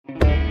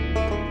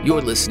You're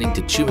listening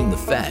to Chewing the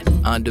Fat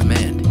on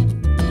demand.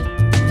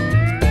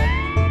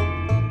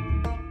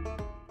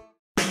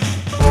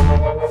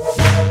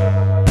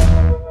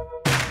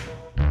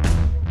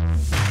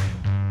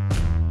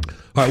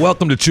 All right,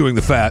 welcome to Chewing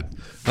the Fat,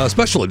 a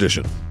special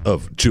edition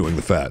of Chewing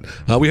the Fat.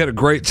 We had a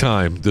great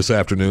time this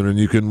afternoon, and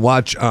you can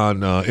watch on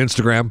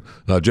Instagram,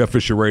 Jeff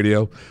Fisher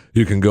Radio.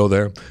 You can go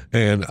there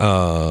and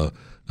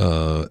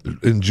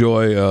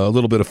enjoy a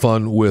little bit of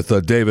fun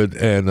with David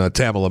and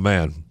Tamela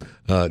Mann.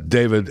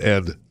 David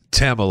and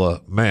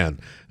Tamela Mann.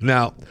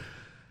 Now,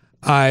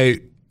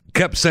 I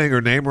kept saying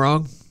her name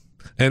wrong.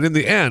 And in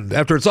the end,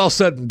 after it's all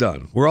said and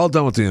done, we're all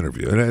done with the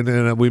interview.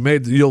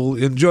 And you'll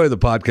enjoy the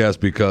podcast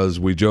because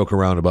we joke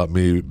around about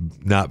me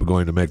not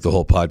going to make the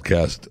whole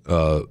podcast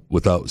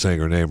without saying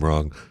her name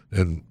wrong.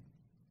 And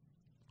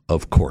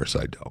of course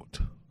I don't.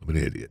 I'm an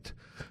idiot.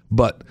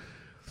 But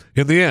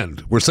in the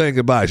end, we're saying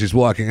goodbye. She's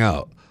walking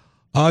out.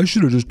 I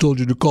should have just told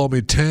you to call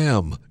me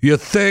Tam. You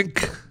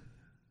think?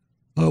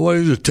 What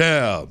is it,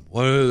 Tam?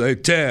 What is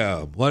it,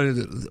 Tam? What is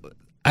it?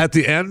 At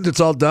the end, it's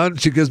all done.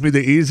 She gives me the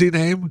easy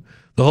name.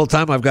 The whole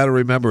time I've got to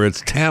remember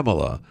it's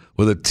Tamela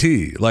with a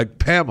T, like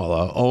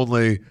Pamela,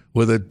 only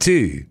with a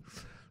T.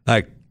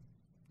 I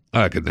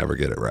could never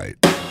get it right.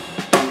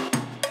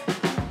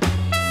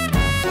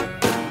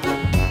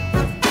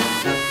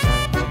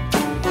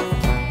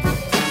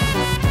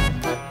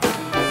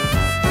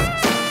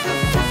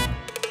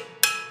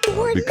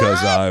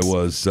 Because I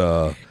was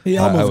he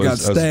almost got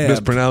stabbed.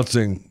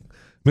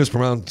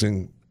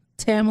 mispronouncing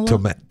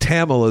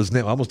Tamela's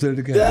name. I almost did it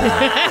again.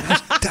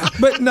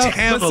 But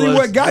see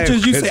what got you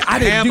is you say I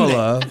didn't do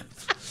that.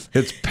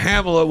 It's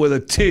Pamela with a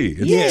T.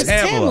 It's yes,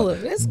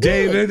 Tamela. That's good.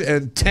 David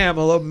and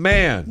Tamela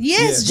Mann.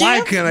 Yes, Why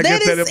Jeff, can't I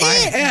get that in my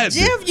head?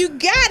 Jeff, you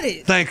got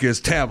it. Thank you.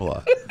 It's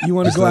Tamela. You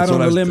want to go out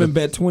on a limb and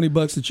bet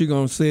 $20 that you're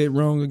going to say it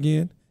wrong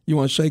again? You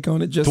want to shake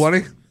on it? Just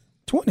 20?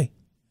 20.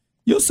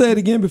 You'll say it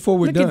again before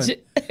we're done.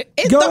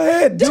 Go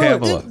ahead. Do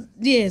Tamela. it.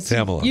 Yes.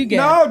 Tamela. You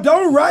got it. No,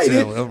 don't write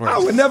it. Tamela.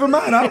 Oh, never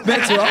mind. I'll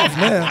bet you off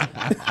now.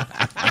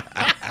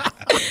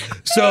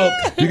 So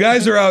you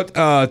guys are out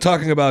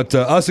talking about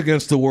Us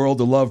Against the World,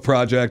 the Love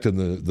Project,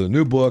 and the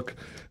new book,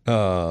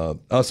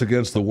 Us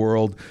Against the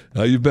World.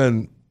 You've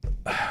been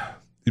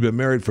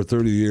married for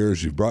 30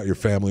 years. You've brought your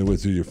family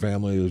with you. Your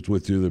family is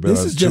with you. They've been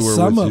on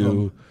tour with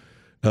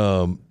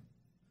you.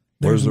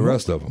 Where's the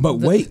rest of them? But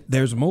wait,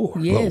 there's more.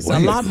 Yes, a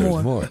lot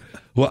more.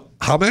 Well,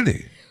 how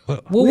many?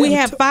 Well, we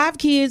have 5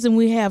 kids and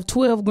we have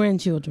 12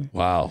 grandchildren.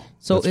 Wow.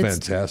 So that's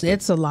fantastic.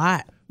 It's a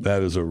lot.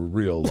 That is a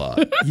real lot.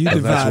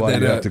 And that's why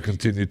you have to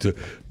continue to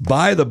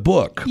buy the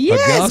book.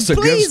 Yes, Us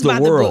Against the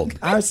World.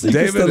 Our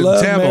secrets to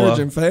love, marriage,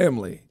 and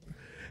family.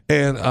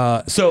 And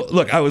so,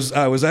 look, I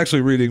was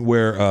actually reading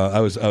where I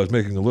was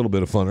making a little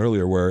bit of fun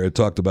earlier, where it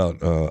talked about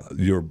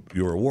your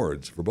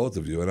awards for both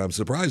of you, and I'm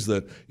surprised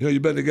that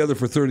you've been together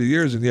for 30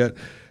 years, and yet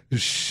I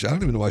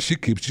don't even know why she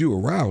keeps you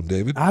around,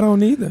 David. I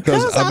don't either.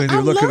 Because I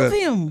love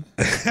him,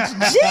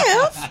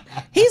 Jeff.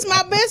 He's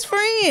my best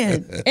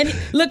friend, and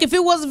look, if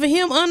it wasn't for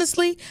him,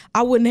 honestly,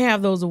 I wouldn't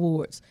have those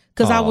awards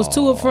because I was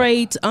too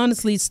afraid to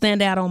honestly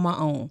stand out on my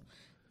own.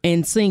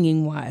 And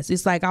singing wise,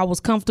 it's like I was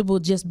comfortable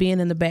just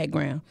being in the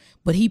background,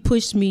 but he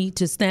pushed me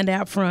to stand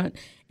out front,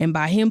 and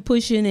by him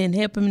pushing and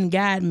helping and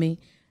guiding me,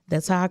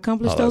 that's how I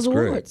accomplished those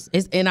awards.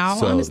 It's, in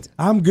all honesty,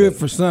 I'm good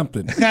for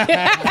something. He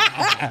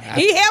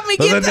helped me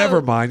get those.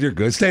 Never mind, you're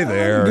good. Stay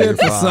there. I'm good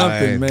for fine.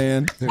 something,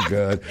 man. You're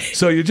good.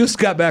 So you just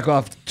got back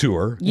off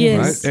tour,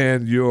 yes, right?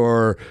 And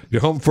you're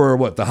home for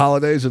what, the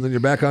holidays, and then you're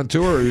back on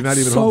tour, or you're not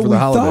even home for the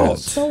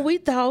holidays? So we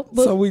thought,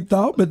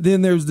 but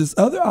then there's this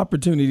other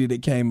opportunity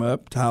that came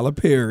up. Tyler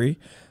Perry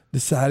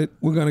decided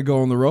we're going to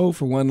go on the road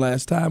for one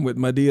last time with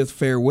Madea's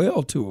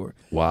farewell tour.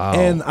 Wow.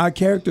 And our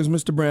characters,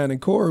 Mr. Brown and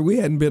Corey, we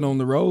hadn't been on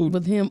the road.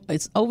 With him,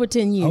 it's over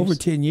 10 years. Over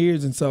 10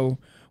 years, and so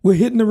we're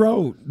hitting the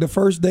road. The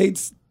first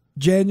date's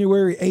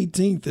January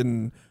 18th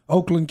in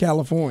Oakland,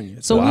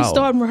 California. So we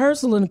start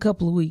rehearsal in a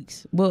couple of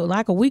weeks. Well,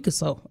 like a week or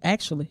so,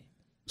 actually.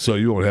 So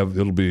you won't have,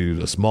 it'll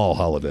be a small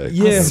holiday.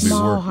 Yes,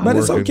 but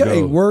it's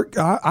okay. Work,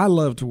 I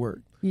love to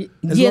work.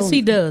 Yes,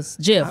 he does,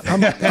 Jeff.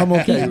 I'm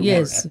okay.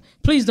 Yes,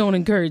 please don't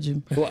encourage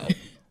him. Well,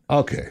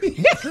 okay.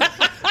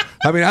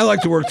 I mean, I like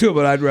to work too,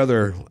 but I'd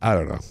rather, I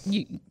don't know.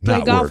 You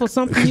play golf or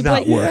something? You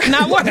not play? Work.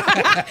 Not work.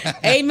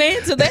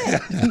 Amen to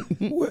that.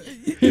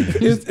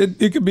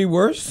 It could be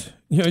worse.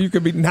 You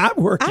could be not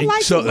working. I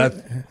like so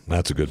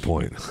that's a good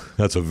point.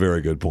 That's a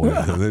very good point.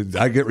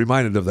 I get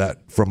reminded of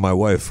that from my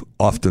wife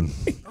often.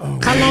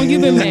 How long you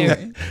been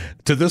married?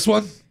 To this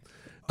one?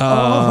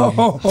 I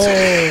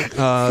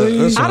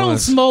don't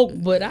smoke,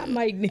 but I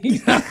might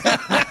need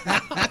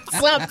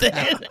something.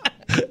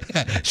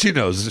 She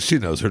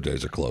knows her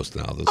days are close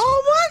now.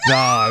 Oh my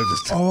God!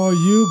 No,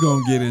 you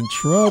gonna get in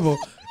trouble.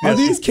 Are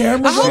these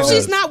cameras? I hope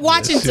she's not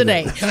watching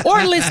today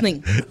or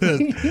listening.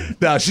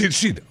 No,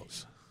 she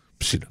knows.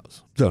 She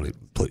knows. Don't even,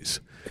 please.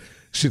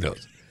 She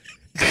knows.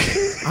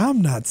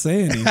 I'm not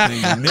saying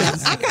anything in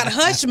this. I got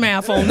hush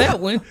mouth on that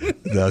one.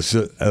 No,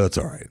 that's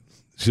all right.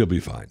 She'll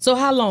be fine. So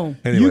how long?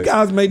 Anyway, you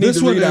guys may need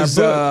to read our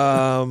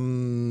book.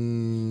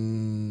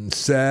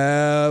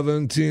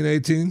 17,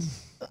 18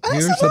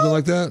 years, something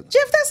like that.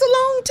 Jeff, that's a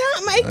long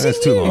time. 18 That's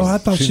too years. long. Oh, I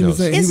thought She she was knows.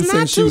 saying he It's was saying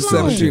not she was too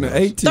long. 17 or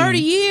 18. 30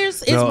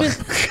 years? It's No. been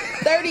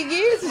 30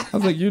 years? I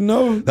was like, you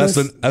know, That's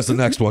the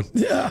next one.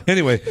 Yeah.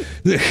 Anyway,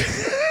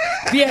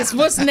 Yes,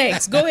 what's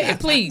next? Go ahead,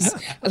 please.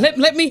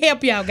 Let me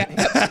help y'all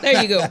guys.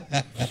 There you go.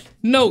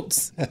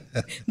 Notes.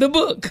 The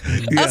book.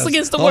 Us yes.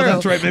 Against the Oh, World.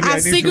 that's right. Maybe I Our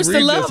need Secrets to to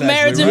read Love, this,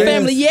 Marriage, actually, and right?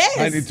 Family. Yes.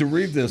 I need to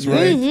read this,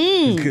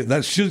 right?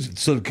 That should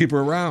sort of keep her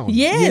around.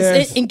 Yes,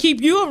 Yes. And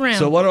keep you around.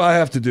 So what do I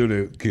have to do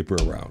to keep her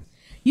around?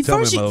 You Tell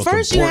first, me the you, most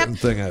first you have important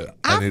thing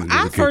I need to do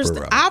to keep her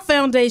around. our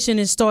foundation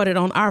is started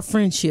on our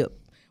friendship.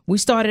 We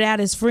started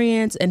out as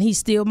friends, and he's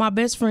still my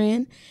best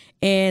friend.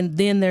 And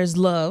then there's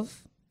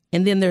love,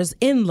 and then there's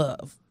in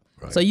love.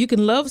 Right. So you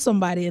can love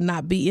somebody and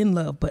not be in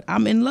love, but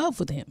I'm in love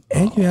with him.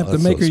 And you have to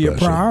that's make so her your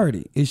special.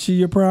 priority. Is she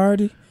your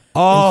priority?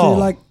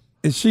 Oh.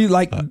 Is she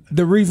like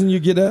the reason you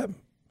get up?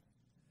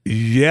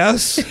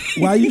 Yes.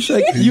 Why you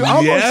shaking? You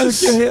almost Yes.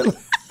 shook your head.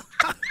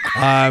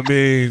 I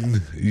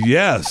mean,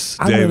 yes,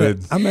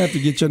 David. I'm gonna have to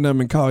get your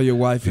number and call your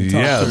wife and talk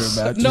to Yes.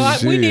 her about you. No,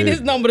 we need Shit.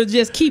 his number to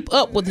just keep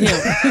up with him.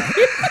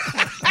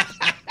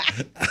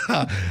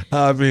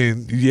 I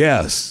mean,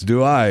 yes.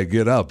 Do I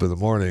get up in the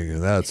morning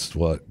and that's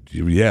what?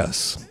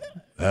 Yes.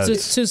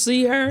 That's, to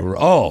see her,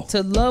 oh,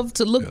 to love,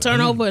 to look,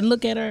 turn over and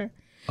look at her.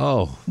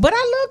 oh, But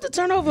I love to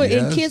turn over and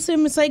Yes. kiss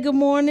him and say good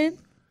morning.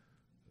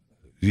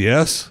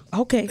 yes.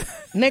 Okay,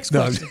 next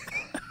No, question.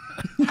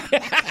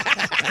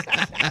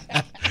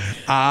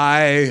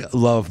 I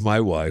love my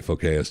wife.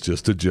 Okay, it's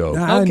just a joke.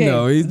 I Okay.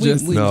 know he's We-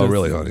 just we- No, just-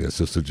 really, honey, it's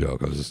just a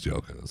joke. I was just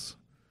joking.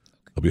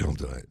 I'll be home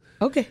tonight.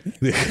 Okay,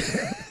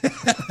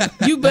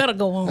 you better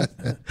go on.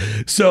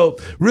 So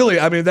really,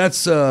 I mean,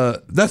 that's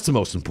the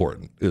most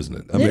important, isn't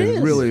it? I mean,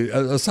 is. really,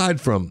 aside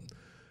from,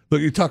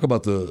 look, you talk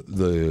about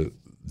the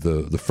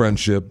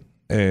friendship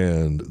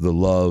and the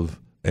love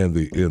and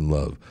the in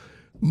love.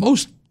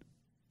 Most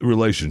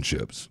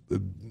relationships,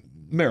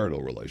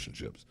 marital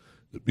relationships,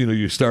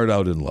 you start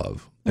out in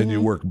love and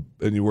you work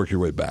your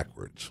way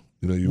backwards.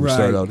 You Right.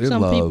 start out in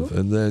Some love, people.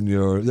 and then you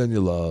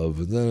love,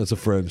 and then it's a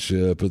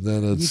friendship, and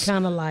then it's You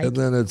kinda like and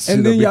then it's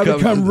and then y'all become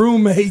become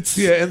roommates.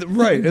 yeah, and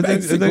right, and then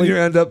Basically. you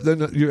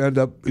end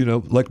up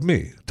like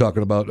me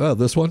talking about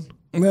this one.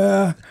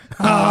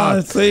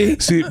 See,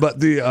 See, but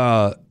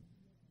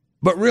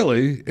but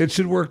really, it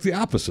should work the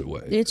opposite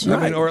way. It should.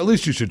 I mean, or at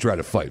least you should try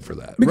to fight for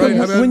that, Because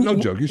right? I mean, no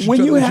joke. You should,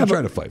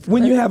 try to fight for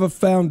when that. you have a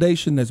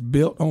foundation that's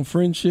built on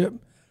friendship,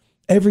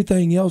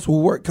 everything else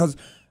will work. Because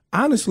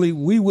honestly,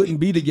 we wouldn't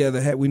be together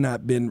had we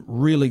not been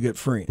really good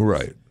friends.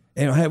 Right.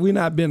 And had we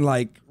not been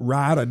like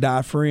ride or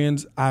die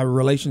friends, our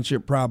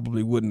relationship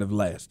probably wouldn't have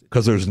lasted.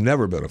 Because there's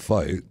never been a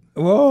fight.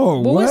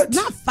 Whoa, Well, what? it's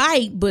not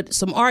fight, but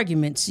some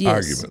arguments. Yes.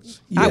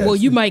 Arguments. Well,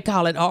 Yes. you might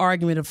call it an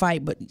argument or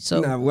fight, but so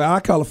Nah, well, I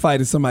call a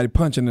fight is somebody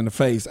punching in the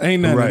face.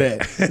 Ain't none Right. of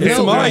that. It's No,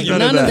 some right. argument.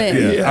 None of that.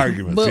 Yeah, Yeah.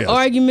 arguments. but yes.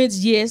 arguments,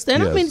 yes.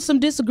 And I Yes. mean some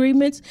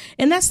disagreements.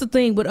 And that's the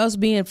thing with us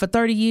being for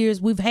 30 years,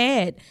 we've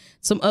had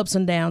some ups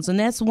and downs. And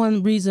that's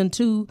one reason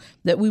too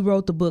that we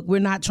wrote the book. We're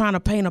not trying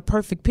to paint a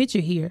perfect picture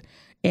here.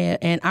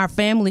 And our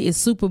family is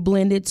super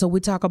blended. So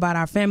we talk about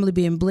our family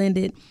being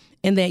blended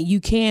and that you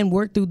can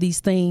work through these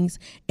things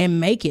and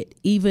make it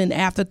even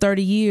after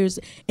 30 years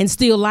and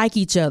still like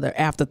each other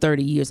after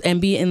 30 years and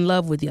be in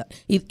love with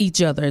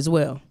each other as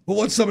well. Well,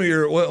 what's some of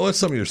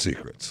your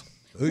secrets?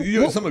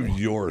 Some of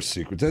your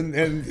secrets, and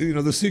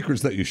the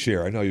secrets that you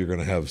share. I know you're going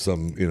to have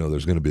some.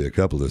 There's going to be a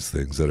couple of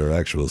things that are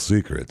actual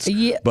secrets.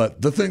 Yeah.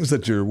 But the things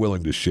that you're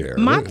willing to share.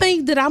 My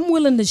thing that I'm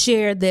willing to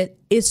share that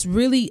it's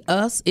really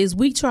us is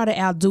we try to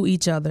outdo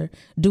each other,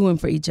 doing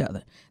for each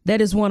other.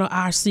 That is one of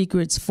our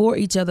secrets for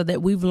each other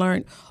that we've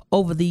learned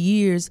over the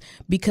years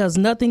because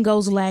nothing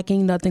goes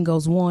lacking, nothing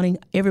goes wanting.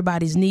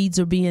 Everybody's needs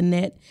are being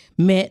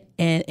met,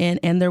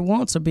 and their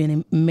wants are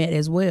being met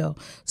as well.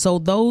 So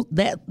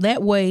that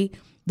way,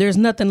 there's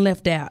nothing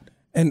left out.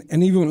 And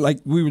even like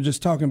we were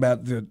just talking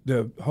about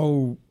the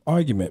whole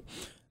argument,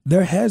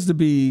 there has to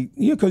be,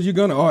 because you're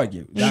going to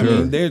argue. I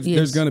mean,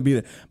 there's going to be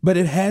that. But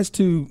it has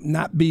to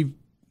not be,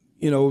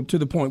 to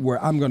the point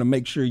where I'm going to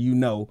make sure you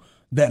know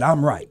that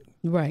I'm right.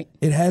 Right.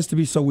 It has to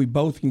be so we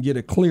both can get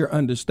a clear I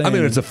understanding.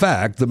 mean, it's a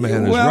fact. The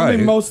man is well, right. I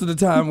mean, most of the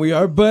time we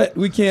are, but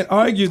we can't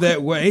argue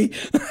that way.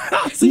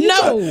 See,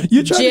 No,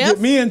 you're trying to Jeff.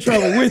 get me in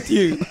trouble with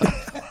you.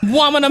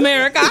 Woman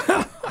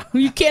America,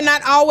 you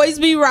cannot always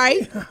be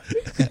right.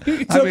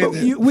 I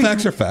mean,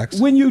 facts are facts.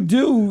 When you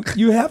do,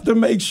 you have to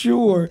make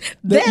sure that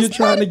That's you're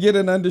trying not- to get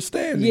an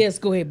understanding. Yes,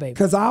 go ahead, baby.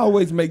 Because I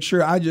always make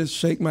sure I just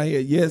shake my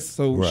head yes,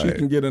 so she Right.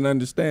 can get an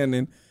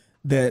understanding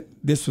that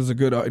this was a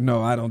good.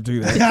 No, I don't do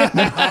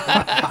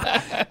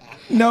that.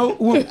 No,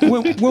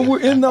 when we're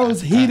in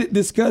those heated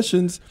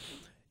discussions,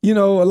 a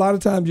lot of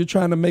times you're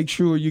trying to make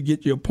sure you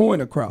get your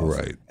point across.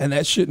 Right. And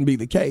that shouldn't be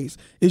the case.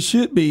 It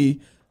should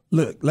be,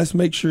 look, let's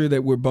make sure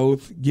that we're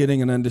both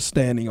getting an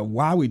understanding of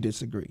why we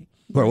disagree.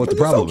 Right, what the 'Cause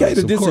problem it's okay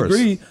is, to of course.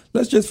 disagree.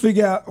 Let's just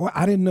figure out, well,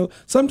 I didn't know.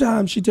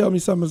 Sometimes she tells me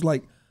something was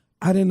like,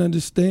 I didn't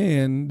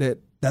understand that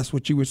that's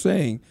what you were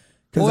saying.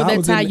 'Cause Or I that's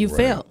was how in the- you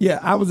felt. Yeah,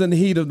 I was in the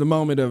heat of the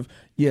moment of,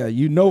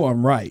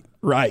 I'm right.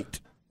 Right.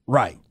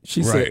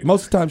 She Right. said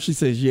most of the time she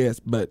says yes,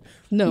 but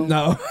No.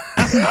 no.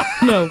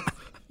 No.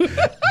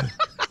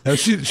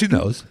 She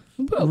knows.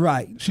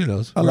 Right. She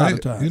knows. A lot right?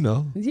 of times. You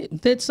know.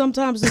 That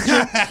sometimes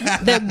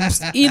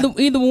that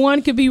either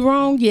one could be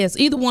wrong. Yes,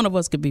 either one of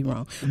us could be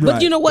wrong. But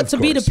Right, you know what? of To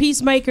be the course.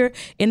 peacemaker,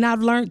 and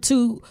I've learned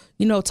too.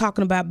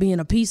 Talking about being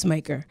a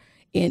peacemaker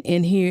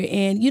in here,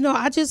 and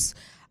I just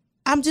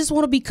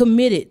want to be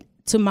committed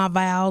to my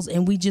vows,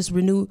 and we just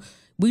renew.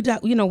 We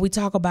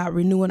talk about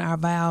renewing our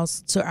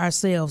vows to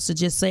ourselves, to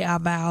just say our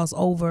vows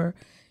over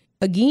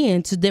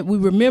again, so that we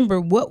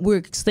remember what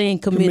we're staying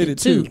committed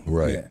to.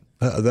 Right. Yeah.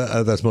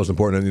 That's most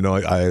important. And,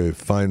 I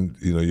find,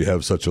 you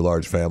have such a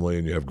large family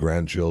and you have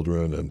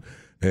grandchildren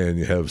and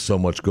you have so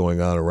much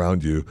going on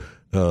around you.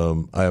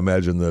 I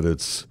imagine that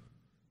it's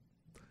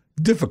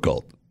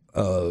difficult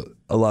a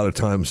lot of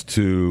times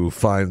to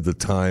find the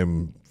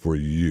time for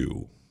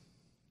you.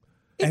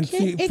 And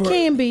It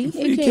can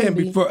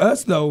be. For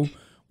us, though,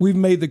 we've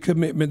made the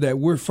commitment that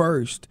we're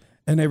first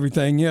and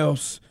everything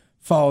else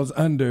falls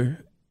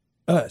under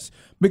us.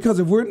 Because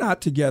if we're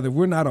not together,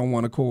 we're not on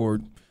one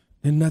accord,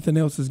 and nothing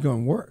else is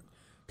going to work.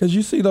 Because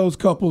you see those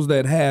couples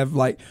that have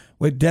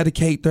would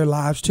dedicate their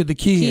lives to the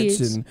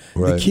kids. And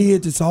Right. the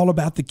kids, it's all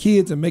about the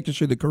kids and making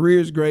sure the career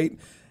is great.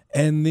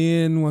 And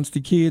then once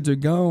the kids are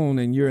gone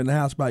and you're in the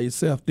house by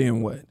yourself,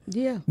 then what?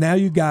 Yeah. Now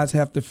you guys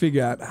have to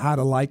figure out how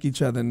to like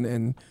each other.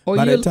 And Or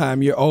by you're- that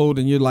time you're old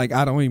and you're like,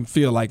 I don't even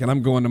feel like it.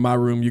 I'm going to my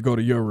room. You go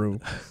to your room.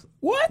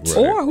 What?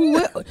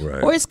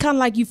 Right. Or it's kind of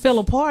like you fell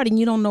apart and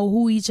you don't know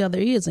who each other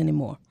is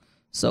anymore.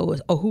 So,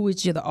 or who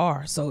each other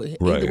are. So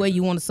Right. either way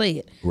you want to say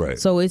it. Right.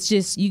 So it's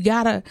just, you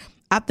gotta,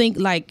 I think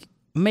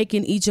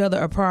making each other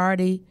a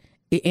priority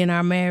in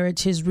our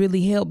marriage has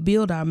really helped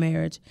build our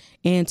marriage,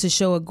 and to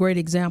show a great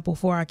example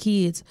for our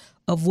kids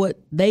of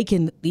what they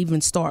can even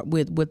start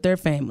with their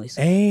families.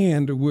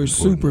 And we're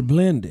super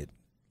blended,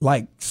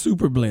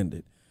 super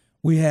blended.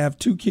 We have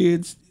 2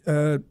 kids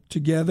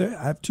together.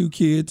 I have 2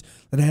 kids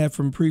that I have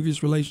from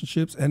previous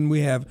relationships, and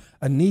we have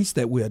a niece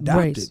that we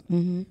adopted. Grace.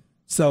 Mm-hmm.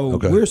 So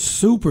Okay. we're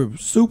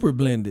super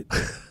blended.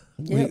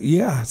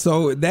 Yep.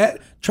 So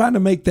trying to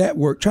make that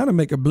work, trying to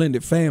make a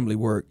blended family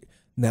work.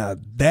 Now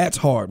that's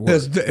hard work.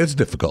 It's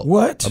difficult.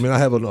 What? I mean, I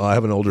have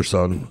an older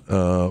son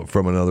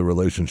from another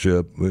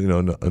relationship.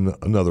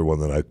 Another one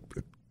that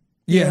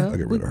Yeah. I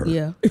get rid of her.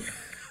 Yeah.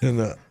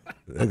 And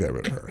I got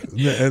rid of her.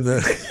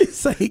 And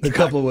Say, the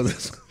couple with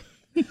us.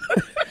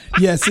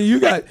 yeah. See, you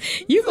got.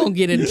 You're going to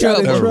get in got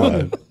in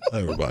trouble.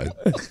 Never mind.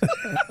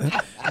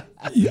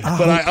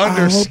 But I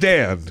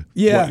understand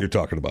Yeah. what you're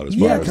talking about as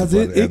Yeah, far as 'cause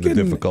the, it and the can-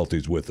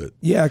 difficulties with it.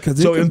 Yeah,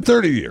 because So in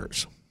 30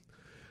 years,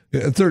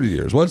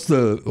 what's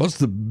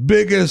the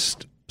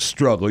biggest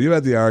struggle? You've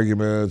had the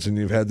arguments and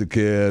you've had the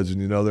kids,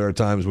 and there are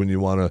times when you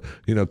want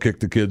to kick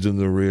the kids in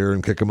the rear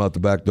and kick them out the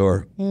back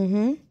door.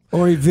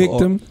 or evict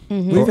them.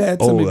 We've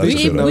had some that's a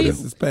eviction good idea.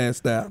 notices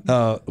passed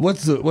out.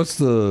 What's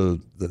the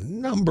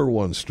number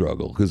one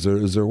struggle? Because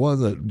is there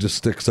one that just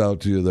sticks out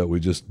to you that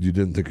you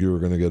didn't think you were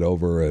going to get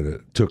over,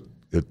 and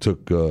it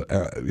took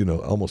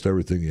almost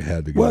everything you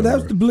had to get Well, over?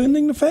 that's the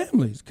blending the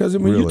families. Because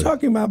when Really? you're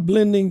talking about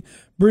blending,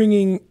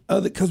 bringing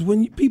other, because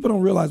people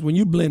don't realize when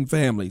you blend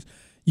families,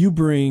 you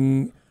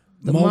bring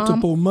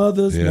multiple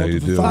mothers, Yeah, you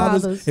multiple do.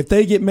 Fathers. If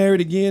they get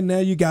married again, now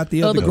you got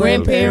the other Other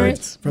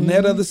grandparents. from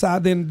that other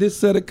side. Then this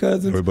set of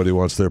cousins. Everybody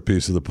wants their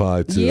piece of the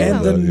pie too. Yeah.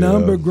 And the Yeah.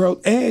 number growth,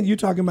 and you're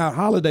talking about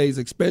holidays,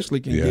 especially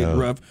can Yeah. get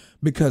rough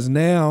because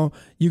now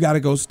you got to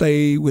go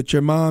stay with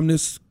your mom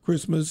this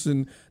Christmas,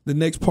 and the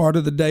next part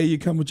of the day you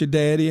come with your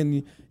daddy,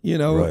 and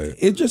Right.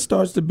 it just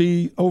starts to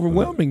be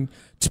overwhelming,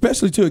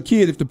 especially to a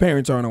kid if the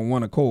parents aren't on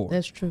one accord.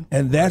 That's true.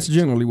 And that's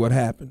generally what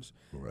happens.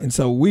 And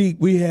so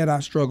we had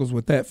our struggles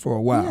with that for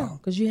a while.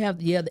 Because you have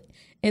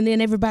and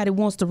then everybody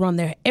runs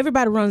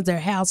their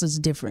houses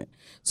different.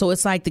 So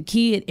it's like the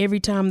kid, every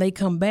time they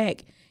come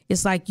back,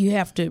 it's like you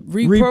have to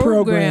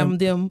reprogram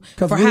them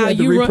because for we how had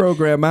to you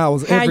reprogram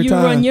ours how every you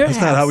time. run your That's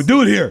house. not how we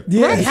do it here.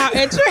 Yeah. Right,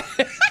 that's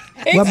right.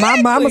 Well,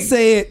 my mama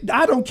Exactly. said,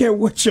 I don't care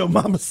what your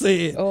mama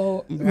said.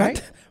 Oh,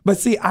 right. But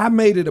see, I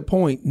made it a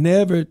point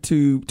never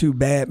to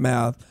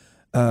badmouth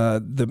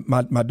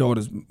my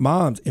daughter's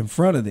moms in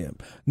front of them.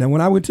 Now,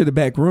 when I went to the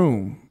back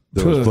room,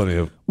 There was plenty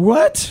of.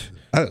 what?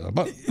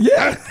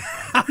 Yeah.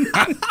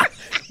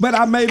 But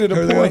I made it a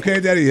Everything point. okay,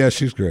 Daddy? Yeah,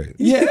 she's great.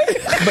 Yeah,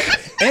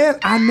 and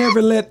I never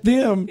let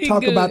them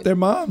talk Good. about their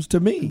moms to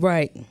me.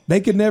 Right. They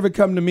could never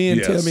come to me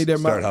and tell me their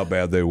start mom. how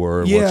bad they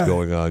were and what's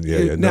going on.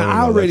 Yeah. Now I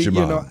No, already, that's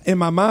your mom. in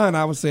my mind,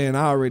 I was saying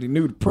I already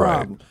knew the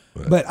problem.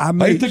 Right. But I I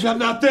made think I'm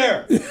not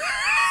there.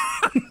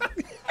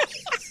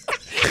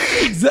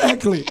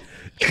 exactly.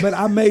 But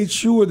I made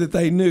sure that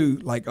they knew,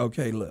 like,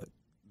 okay, look,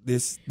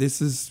 this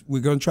is,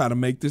 we're gonna try to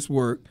make this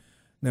work.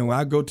 Now when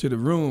I go to the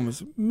room,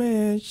 it's,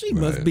 man, she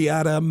must be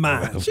out of her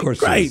mind. Of She's course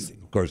crazy. she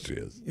is. Of course she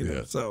is. You know,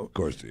 Yeah. so of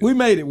course she is. we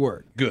made it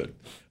work. Good.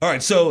 All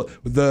right. So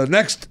the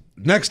next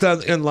next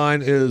in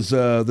line is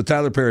the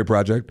Tyler Perry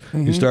Project.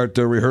 You start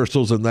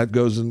rehearsals, and that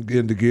goes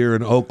into gear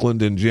in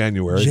Oakland in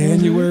January.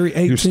 January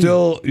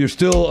 18th. You're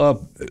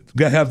still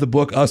have the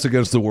book Us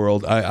Against the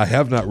World. I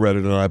have not read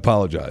it, and I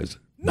apologize.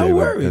 No David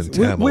worries. and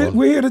Tamala.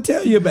 We're here to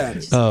tell you about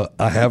it.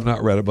 I have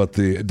not read it, but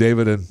the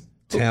David and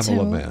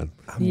Tamala Man.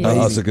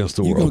 Us Against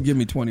the World. You're going to give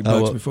me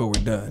 $20 before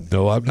we're done.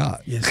 No, I'm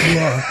not. Yes, you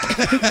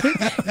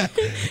are.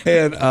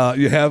 And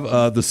you have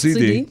the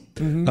CD,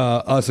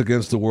 Us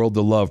Against the World,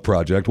 The Love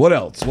Project. What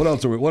else? What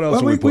else are we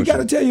pushing? We got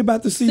to tell you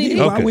about the CD.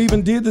 Why Okay. we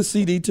even did the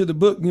CD to the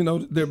book. You know,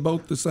 they're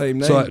both the same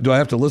name. So do I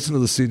have to listen to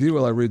the CD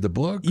while I read the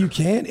book? You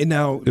can. And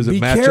now, Does it be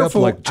match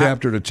careful. up like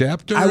chapter to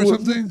chapter or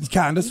something?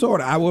 Kind of,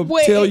 sort of. I will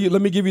Wait, tell you.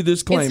 Let me give you this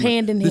disclaimer. It's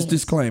hand in this hand.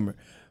 disclaimer.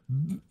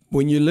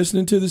 When you're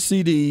listening to the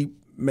CD,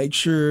 make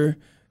sure,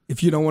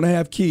 if you don't want to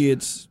have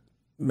kids,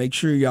 make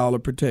sure y'all are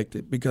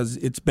protected because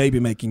it's baby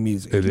making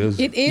music. It is.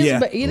 It is. Yeah,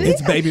 But it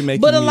it's is. baby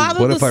making But a music. lot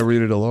of What the if I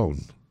read it alone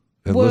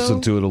and Well, listen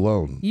to it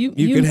alone? You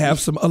could have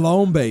some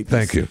alone babies.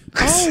 Thank you.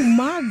 Oh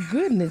my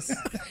goodness!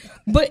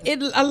 But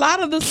a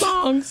lot of the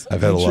songs,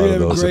 I've had a Make lot sure you of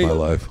have a those in great- my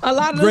life. a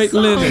lot of Great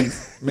the linen.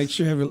 songs Make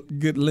sure you have a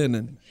good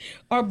linen.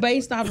 are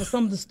based off of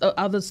some of the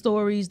other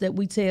stories that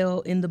we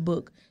tell in the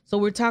book. So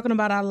we're talking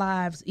about our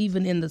lives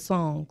even in the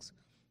songs.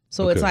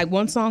 So it's Okay. like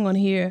one song on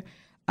here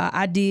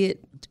I did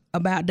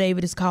about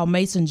David. It's called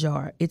Mason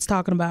Jar. It's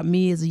talking about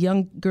me as a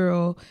young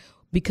girl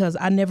because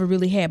I never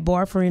really had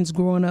boyfriends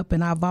growing up,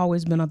 and I've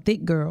always been a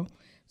thick girl.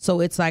 So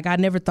it's like I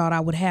never thought I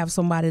would have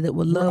somebody that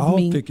would We're love all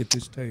me, thick at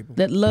this table.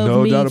 that loved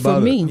No me doubt for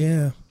about it. me.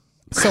 Yeah.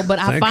 So, but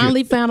I Thank you.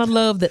 finally found a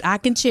love that I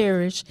can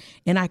cherish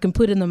and I can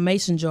put in the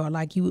mason jar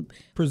like you would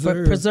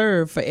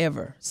preserve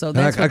forever. So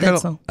that's what that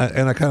song.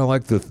 And I kind of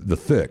like the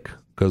thick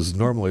because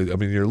normally, I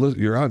mean,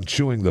 you're on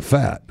chewing the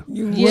fat.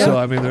 Yeah. So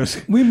I mean, there's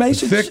We may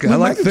thick. I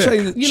like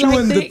thick. You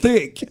chewing like the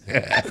thick.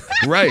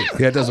 Right?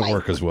 Yeah, it doesn't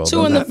work as well.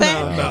 Chewing does the it?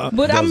 fat.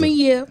 But I mean,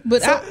 yeah.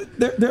 But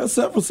There are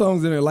several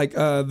songs in there. Like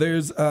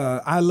there's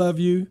 "I Love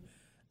You."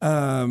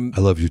 I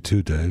love you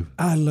too, Dave.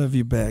 I love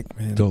you back,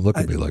 man. Don't look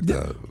at me like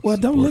that. Well,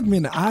 don't look me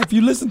in the eye. If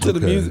you listen to the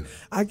Okay. music,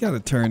 I gotta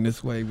turn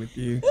this way with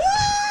you.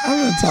 I'm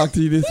gonna talk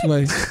to you this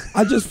way.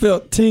 I just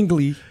felt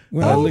tingly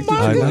when I looked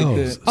at you I like know.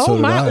 that. So oh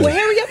did my! I. Well,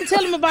 hurry up and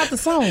tell him about the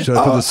song. Should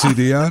I put the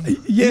CD on?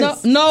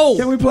 Yes. No.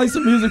 Can we play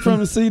some music from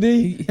the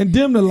CD and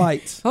dim the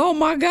lights? Oh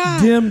my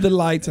God! Dim the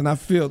lights, and I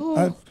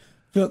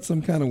felt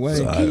some kind of way.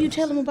 Can you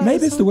tell him about? Maybe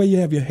the it's the song? way you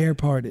have your hair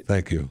parted.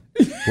 Thank you.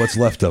 What's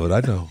left of it? I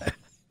know.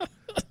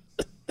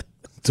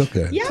 It's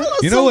okay. Y'all know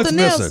You know what's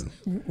something else. missing?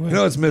 You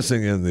know what's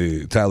missing in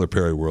the Tyler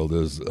Perry world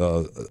is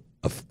a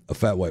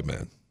fat white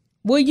man.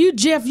 Well, you,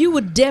 Jeff, you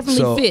would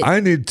definitely So fit. I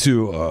need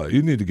to.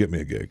 You need to get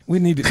me a gig. We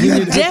need to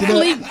hook it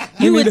Definitely, up.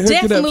 you We would need to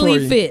hook it up for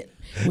definitely you.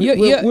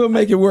 fit. We'll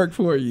make it work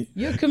for you.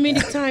 Your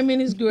comedic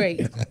timing is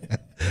great.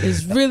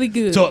 It's really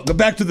good. So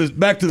back to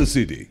the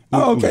CD.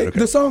 Oh, okay.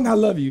 The song "I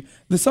Love You."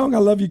 The song "I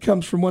Love You"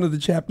 comes from one of the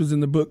chapters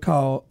in the book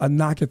called "A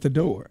Knock at the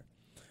Door."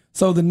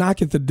 So the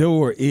knock at the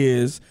door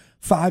is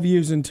 5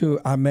 years into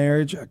our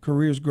marriage, our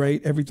career's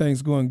great,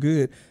 everything's going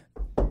good.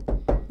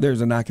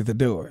 There's a knock at the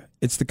door.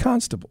 It's the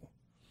constable.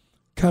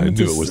 I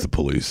knew it was the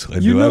police. I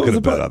knew I could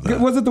have bet on that.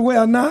 Was it the way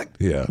I knocked?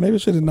 Yeah. Maybe I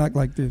should have knocked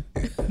like this.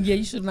 yeah,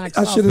 you should knock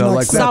I softer. should have knocked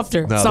like that.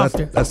 Softer, No,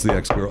 softer. That's the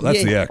ex-girl. That's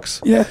Yeah. the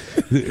ex. Yeah.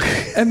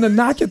 And the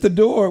knock at the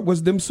door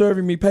was them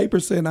serving me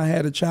papers saying I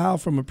had a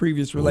child from a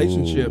previous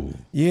relationship. Ooh.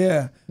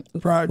 Yeah.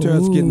 Prior to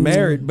us getting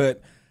married.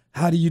 But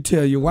how do you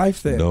tell your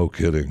wife that? No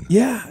kidding.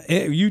 Yeah.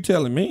 You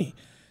telling me.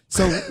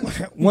 So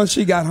once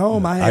she got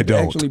home, I had to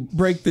actually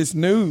break this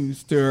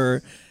news to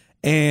her,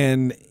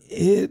 and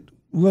it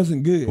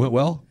wasn't good. Went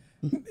well.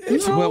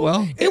 It went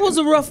well. It was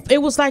a rough.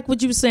 It was like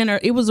what you were saying.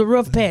 It was a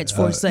rough patch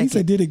for a He second.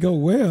 said, "Did it go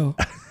well?"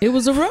 It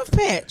was a rough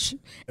patch.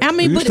 I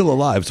mean, You're but still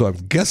alive, so I'm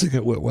guessing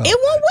it went well. it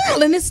went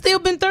well, and it's still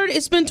been 30.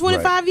 It's been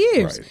 25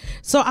 years. right.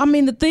 So I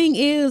mean, the thing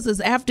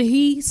is after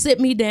he sit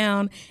me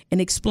down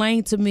and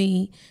explained to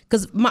me,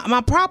 because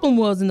my problem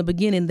was in the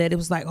beginning that it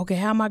was like, okay,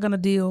 how am I going to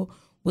deal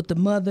with the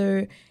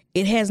mother?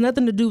 It has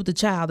nothing to do with the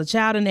child. The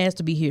child didn't ask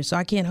to be here, so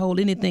I can't hold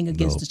anything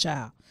against the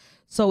child.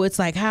 So it's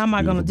like, how am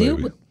I going to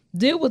Beautiful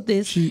deal with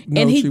this? She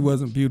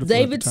wasn't beautiful.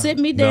 David at the time. sit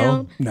me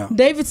down. No.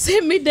 David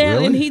sit me down,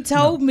 Really? and he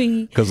told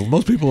me. Because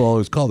most people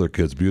always call their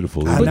kids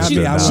beautiful. I Even not if be-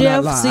 they're I not. will Jeff,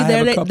 not lie. see, I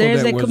have a couple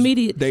there's that was-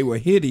 comedian. They were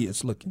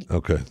hideous looking.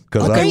 Okay.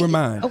 Because Okay. I They were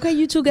mine. Okay,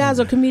 you two guys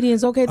are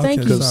comedians. Okay,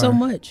 thank Okay, you so sorry.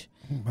 much.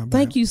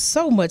 Thank you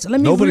so much.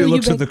 Let me nobody reel you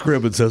looks in back. the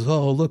crib and says,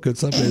 "Oh, look, it's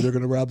someday they're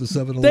going to rob the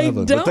 7-Eleven." They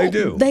But don't. they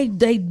do.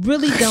 They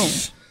really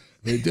don't.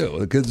 They do.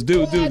 The kids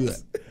do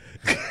that.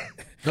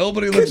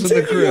 Nobody looks in the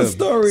Continue your crib.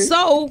 story.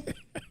 So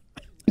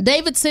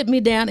David sit me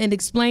down and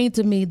explained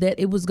to me that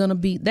it was gonna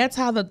be. That's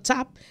how the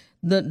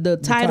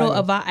title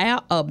of our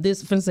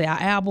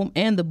album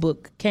and the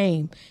book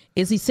came.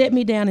 Is he set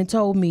me down and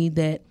told me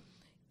that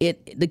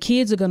the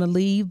kids are gonna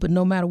leave, but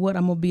no matter what,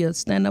 I'm gonna be a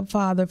stand-up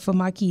father for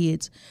my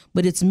kids.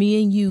 But it's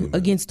me and you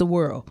against the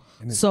world.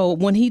 So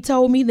when he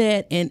told me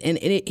that,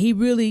 he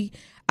really,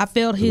 I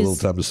felt A his little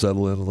time to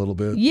settle in a little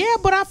bit. Yeah,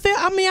 but I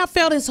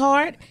felt his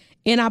heart,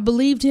 and I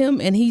believed him,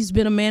 and he's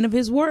been a man of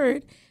his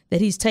word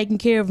that he's taking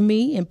care of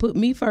me and put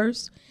me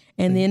first,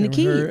 and then the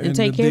kid, and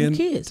take care of the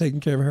kids. Taking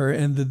care of her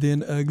and the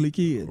then ugly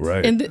kids.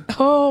 Right. And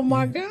oh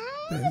my God.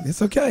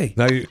 It's okay.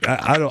 Now,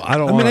 I don't. I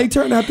mean, they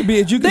turned out to be,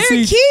 as you can They're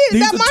see, kids.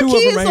 these My are two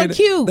kids of them. are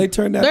cute. They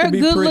turned out They're to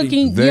be good pretty.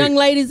 looking young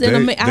ladies,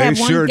 and I have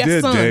one sure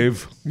did, son.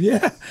 Dave.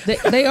 Yeah.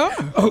 They are.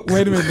 Oh,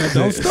 wait a minute. Now,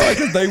 don't start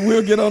because they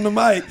will get on the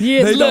mic.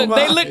 Yes, they look, don't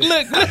they mind.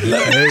 look.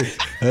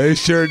 They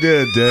sure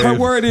did, Dave. Her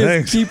word is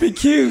Thanks. keep it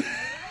cute.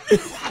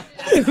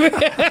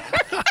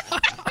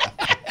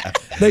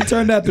 They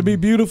turned out to be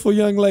beautiful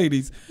young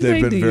ladies.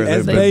 They've been very,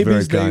 As they've been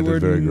babies, very kind they were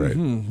and very great.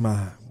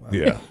 wow.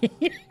 Yeah.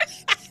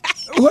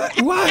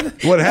 What?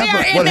 What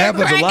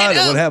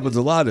happens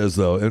a lot is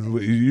though,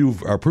 and you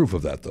are proof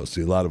of that though.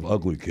 See, a lot of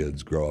ugly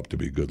kids grow up to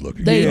be good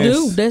looking. They Yes.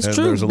 do. That's And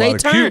true. there's a They lot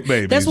of turn. cute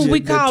babies. That's what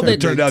we called It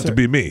it. turned out to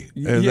be me,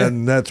 and Yeah.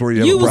 then that's where you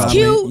have You a was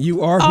problem. cute.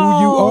 You are who you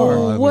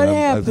Oh, are. what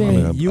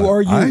happened? You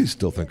are you. I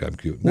still think I'm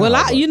cute. Well,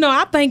 now, but-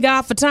 I thank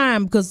God for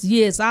time because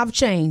yes, I've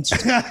changed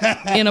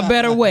in a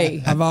better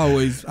way. I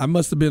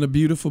must have been a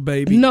beautiful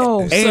baby.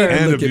 No, sir.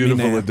 and a Look at me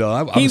beautiful now.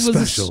 adult. I'm He was a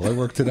special. I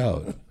worked it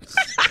out.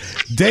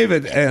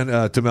 David and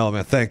Tamela,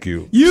 man, thank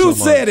you. You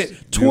so said much. it. You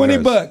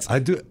 $20. guys- I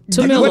do.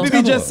 Tamela. What did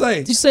he just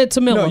say? You said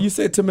Tamela. No, you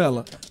said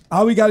Tamela.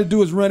 All we got to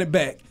do is run it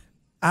back.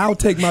 I'll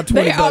take my $20.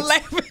 They are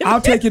laughing I'll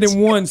at take it in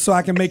one so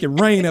I can make it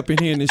rain up in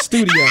here in the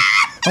studio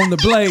on the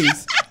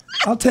blaze.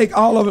 I'll take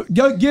all of it.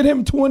 Go get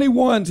him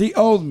 21s. He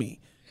owes me.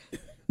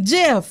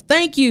 Jeff,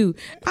 thank you.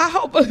 I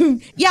hope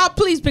y'all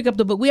please pick up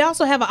the book. We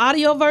also have an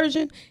audio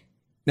version.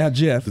 Now,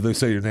 Jeff. Did they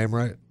say your name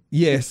right?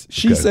 Yes,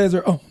 she Okay. says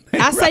her own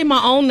name. I say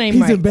my own name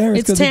He's right. embarrassed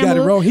It's 'cause he got it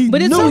Tamela, wrong. He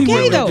but it's knew he okay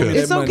really though. could.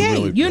 It's That money okay.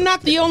 really You're good.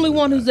 not the only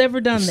one who's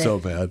ever done that. So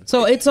bad.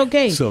 So it's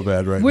okay. So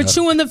bad right We're now.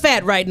 chewing the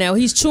fat right now.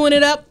 He's chewing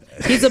it up.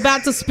 He's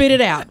about to spit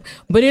it out.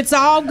 But it's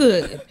all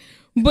good.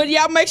 But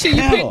y'all make sure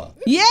you pick. Tamela.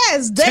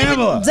 Yes,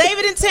 Tamela.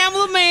 David and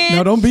Tamela, man.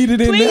 No, don't beat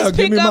it in Please now. Give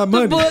pick me my up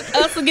money. the book,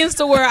 Us Against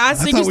the World. I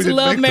thought Secrets we to didn't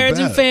Love, make the Marriage,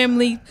 and bet.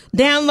 Family.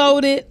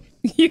 Download it.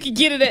 You can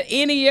get it at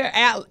any of your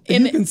out.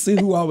 You can see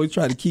who always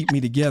try to keep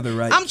me together,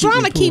 right? I'm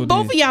trying me to keep pulled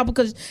both in. of y'all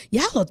because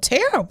y'all are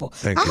terrible.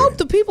 Thank I you. hope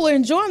the people are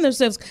enjoying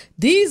themselves.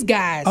 These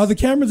guys. Are the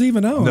cameras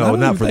even on? No, I don't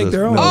not even for think this.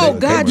 they're on. No, Oh, they-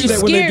 God, they- you when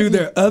they scared do me.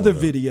 their other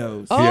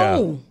videos.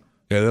 Oh.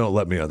 Yeah, they don't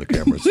let me on the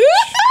cameras.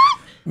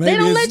 They Maybe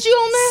don't it's let you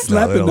on there?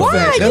 Slapping No, the they don't.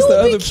 fat. Why? That's You the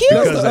would be other. cute.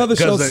 That's the other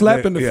show,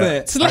 slapping the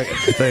yeah,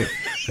 fat.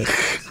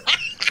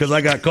 Because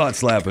I got caught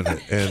slapping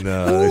it, and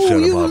they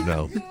shut him off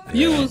now.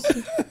 You was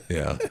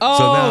Yeah. oh,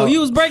 so now, you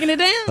was breaking it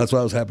down. that's why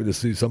I was happy to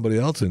see somebody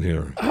else in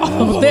here.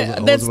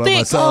 That's by thick.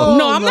 myself.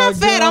 No, I'm Oh, not my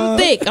fat. I'm God.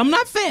 thick. I'm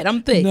not fat.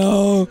 I'm thick.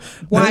 No,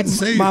 Why-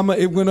 That- Mama,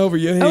 it went over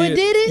your head. Oh, it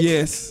did it?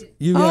 Yes,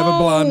 you have a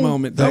blonde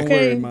moment. Don't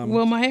okay. worry, Mama.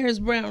 Well, my hair is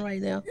brown right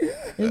now.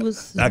 It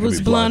was That could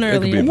be blonde blonde. It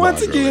could be earlier. blonde.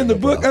 Once again, earlier, the no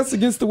book problem. Us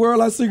Against the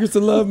World, Our Secrets to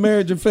Love,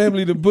 Marriage, and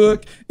Family. The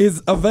book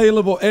is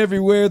available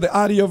everywhere. The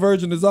audio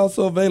version is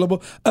also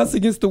available. Us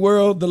Against the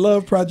World, The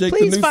Love Project,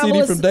 Please the new follow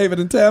CD us. from David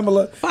and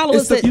Tamela. Follow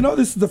It's us the- at- you know,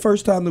 this is the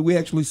first time that we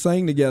actually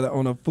sang together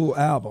on a full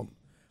album.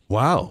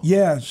 Wow.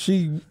 Yeah,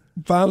 she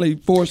finally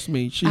forced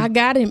me. I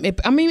got him.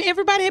 I mean,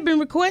 everybody had been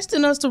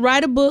requesting us to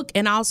write a book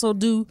and also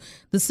do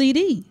the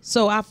CD.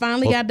 So I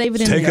finally got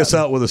David in Take there. us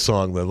out with a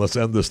song then. Let's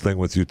end this thing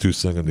with you two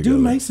singing together. Do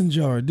Mason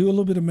Jar. Do a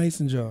little bit of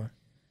Mason Jar.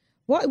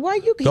 Why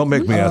you? Don't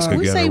make me ask we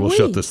again, say or we'll we.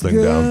 shut this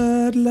thing down.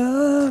 Good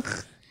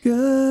love,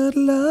 good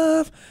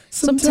love.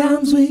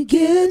 Sometimes we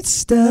get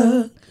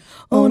stuck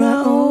on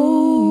our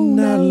own,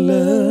 our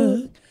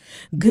luck.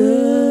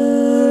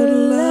 Good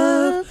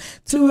love,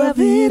 to have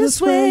it is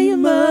where you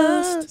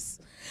must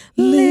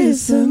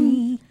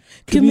listen,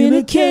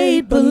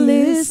 communicate, but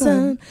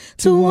listen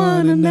to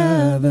one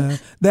another.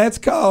 That's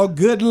called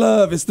Good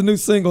Love. It's the new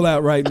single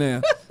out right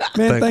now.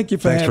 Man, thank you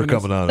for thanks having for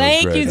us. coming on. It was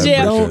Thank great. you, I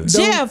Jeff. appreciate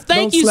it. Jeff,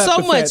 thank you slap so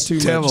the fat much. too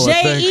much. Tamela,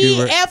 thank you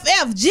very-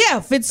 JEFF.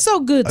 Jeff, it's so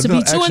good to No,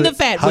 be chewing actually, the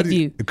fat how with do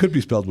you. It could be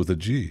spelled with a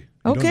G. You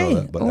don't Okay. know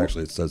that, but Oh.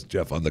 actually it says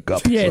Jeff on the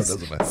cup, Yes, so it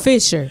doesn't matter.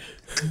 Fisher.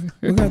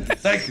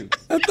 Thank you.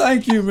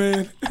 Thank you,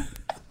 man.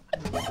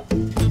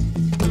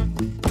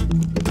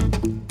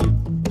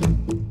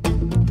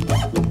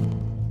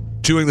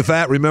 Chewing the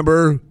Fat,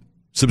 remember,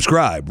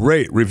 subscribe,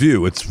 rate,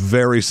 review. It's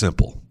very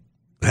simple.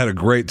 Had a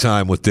great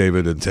time with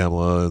David and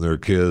Tamela and their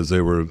kids.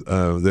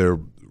 They're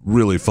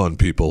really fun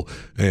people,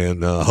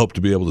 and hope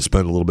to be able to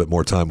spend a little bit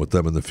more time with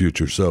them in the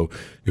future. So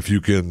if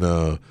you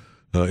can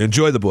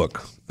enjoy the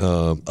book,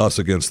 Us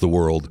Against the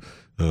World,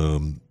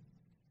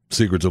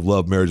 Secrets of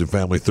Love, Marriage, and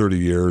Family, 30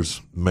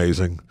 years,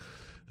 amazing.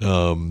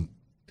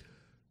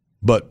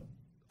 But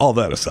all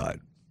that aside,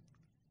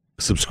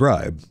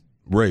 subscribe,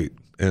 rate,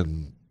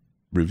 and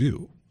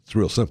review. It's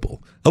real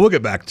simple. And we'll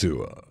get back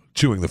to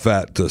Chewing the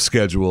Fat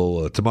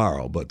schedule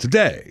tomorrow. But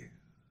today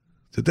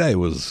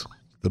was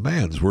the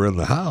Mans were in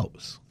the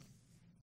house.